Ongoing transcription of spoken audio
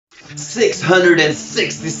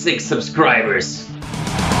666 subscribers.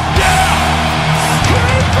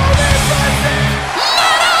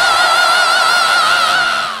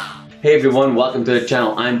 Hey everyone, welcome to the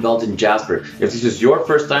channel. I'm Belgian Jasper. If this is your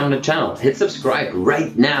first time on the channel, hit subscribe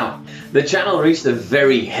right now. The channel reached a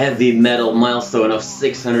very heavy metal milestone of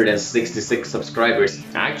 666 subscribers.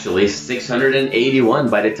 Actually, 681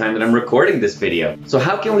 by the time that I'm recording this video. So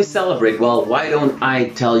how can we celebrate? Well, why don't I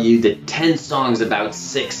tell you the 10 songs about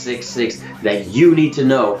 666 that you need to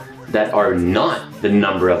know that are not the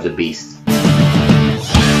number of the beast.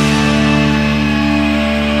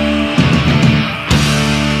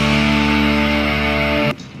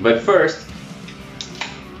 But first,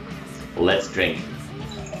 let's drink.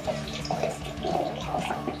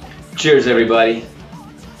 Cheers, everybody.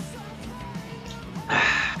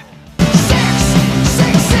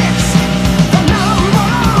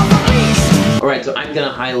 Alright, so I'm gonna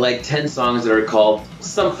highlight 10 songs that are called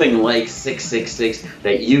something like 666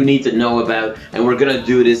 that you need to know about, and we're gonna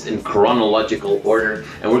do this in chronological order,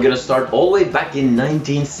 and we're gonna start all the way back in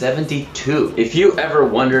 1972. If you ever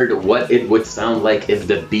wondered what it would sound like if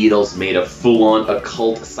the Beatles made a full-on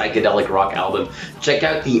occult psychedelic rock album, check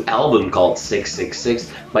out the album called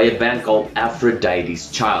 666 by a band called Aphrodite's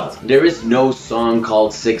Child. There is no song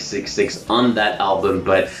called 666 on that album,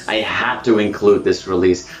 but I had to include this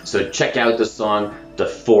release, so check out the song The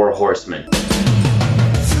Four Horsemen.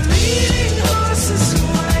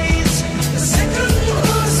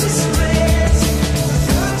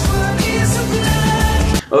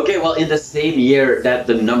 Okay, well, in the same year that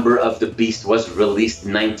The Number of the Beast was released,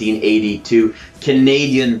 1982,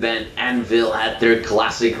 Canadian band Anvil had their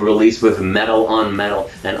classic release with Metal on Metal,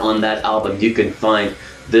 and on that album you can find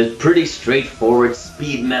the pretty straightforward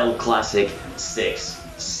speed metal classic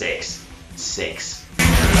 666.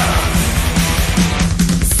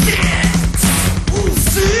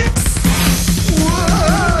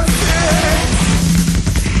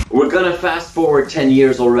 We're gonna fast forward 10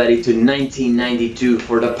 years already to 1992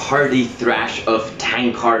 for the party thrash of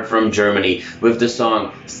Tankard from Germany with the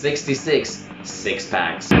song 66 Six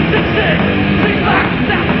Packs.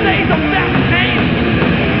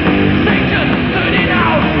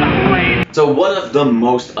 So one of the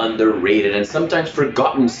most underrated and sometimes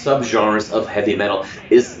forgotten subgenres of heavy metal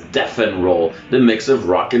is death and roll, the mix of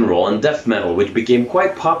rock and roll and death metal, which became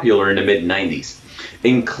quite popular in the mid-90s.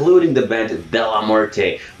 Including the band De La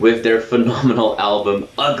Muerte with their phenomenal album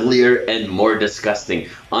Uglier and More Disgusting.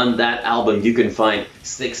 On that album you can find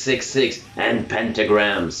 666 and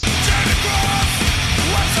Pentagrams.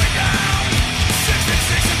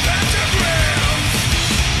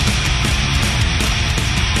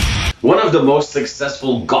 One of the most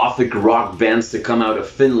successful gothic rock bands to come out of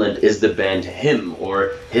Finland is the band h.i.m,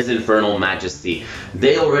 or His Infernal Majesty.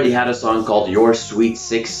 They already had a song called Your Sweet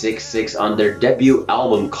 666 on their debut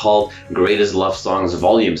album called Greatest Love Songs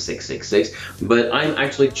Volume 666, but I'm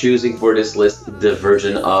actually choosing for this list the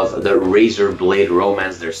version of the Razor Blade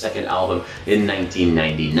Romance, their second album in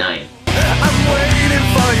 1999. I'm waiting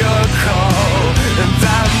for your call, and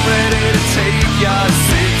I'm ready to take your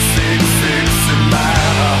 666 in my heart.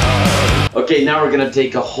 Okay, now we're gonna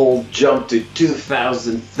take a whole jump to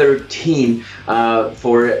 2013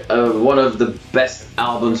 for one of the best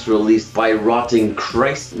albums released by Rotting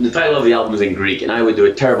Christ. The title of the album is in Greek, and I would do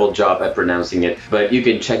a terrible job at pronouncing it, but you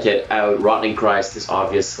can check it out. Rotting Christ is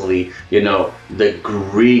obviously, you know, the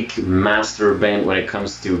Greek master band when it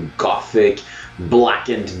comes to gothic, black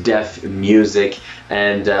and death music,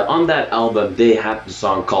 and on that album they had the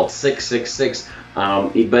song called 666,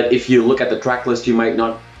 but if you look at the track list you might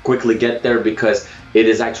not quickly get there because it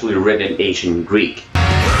is actually written in ancient Greek.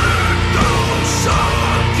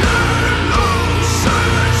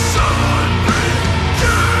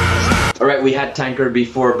 Alright, we had Tankard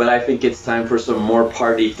before, but I think it's time for some more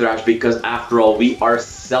party thrash because after all we are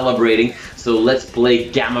celebrating, so let's play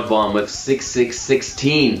Gamma Bomb with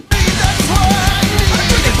 6616.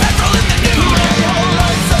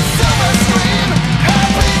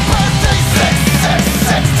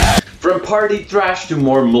 From party thrash to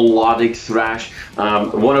more melodic thrash,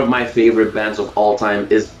 one of my favorite bands of all time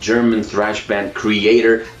is German thrash band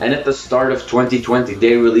Kreator, and at the start of 2020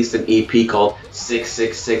 they released an EP called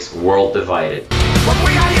 666 World Divided. But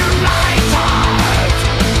we are united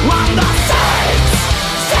on the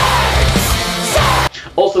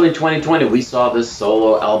Also in 2020 we saw the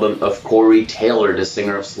solo album of Corey Taylor, the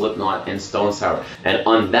singer of Slipknot and Stone Sour, and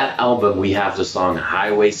on that album we have the song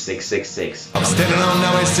Highway 666. I'm standing on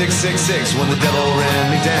Highway 666 when the devil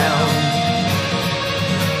ran me down.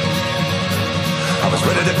 I was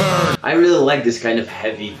ready to burn. I really like this kind of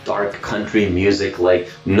heavy, dark country music like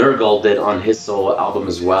Nergal did on his solo album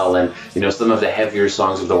as well, and you know, some of the heavier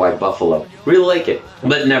songs of the White Buffalo. Really like it.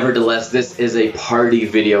 But nevertheless, this is a party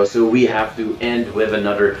video, so we have to end with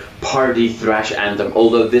another party thrash anthem,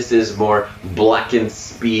 although this is more black and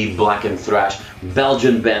speed, black and thrash.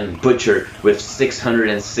 Belgian band Butcher with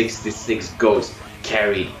 666 goats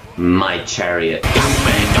carried my chariot.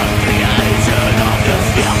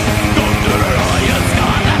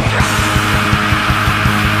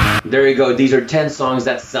 There you go, these are 10 songs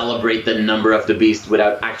that celebrate the number of the beast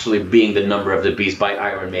without actually being the number of the beast by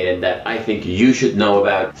Iron Maiden that I think you should know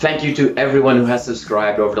about. Thank you to everyone who has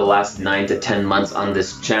subscribed over the last 9 to 10 months on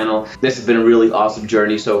this channel. This has been a really awesome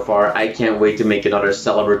journey so far. I can't wait to make another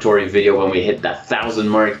celebratory video when we hit that 1,000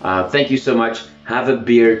 mark. Thank you so much, have a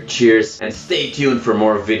beer, cheers, and stay tuned for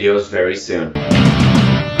more videos very soon.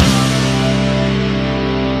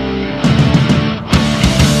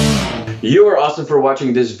 You are awesome for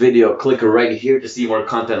watching this video. Click right here to see more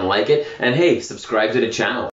content like it, and hey, subscribe to the channel.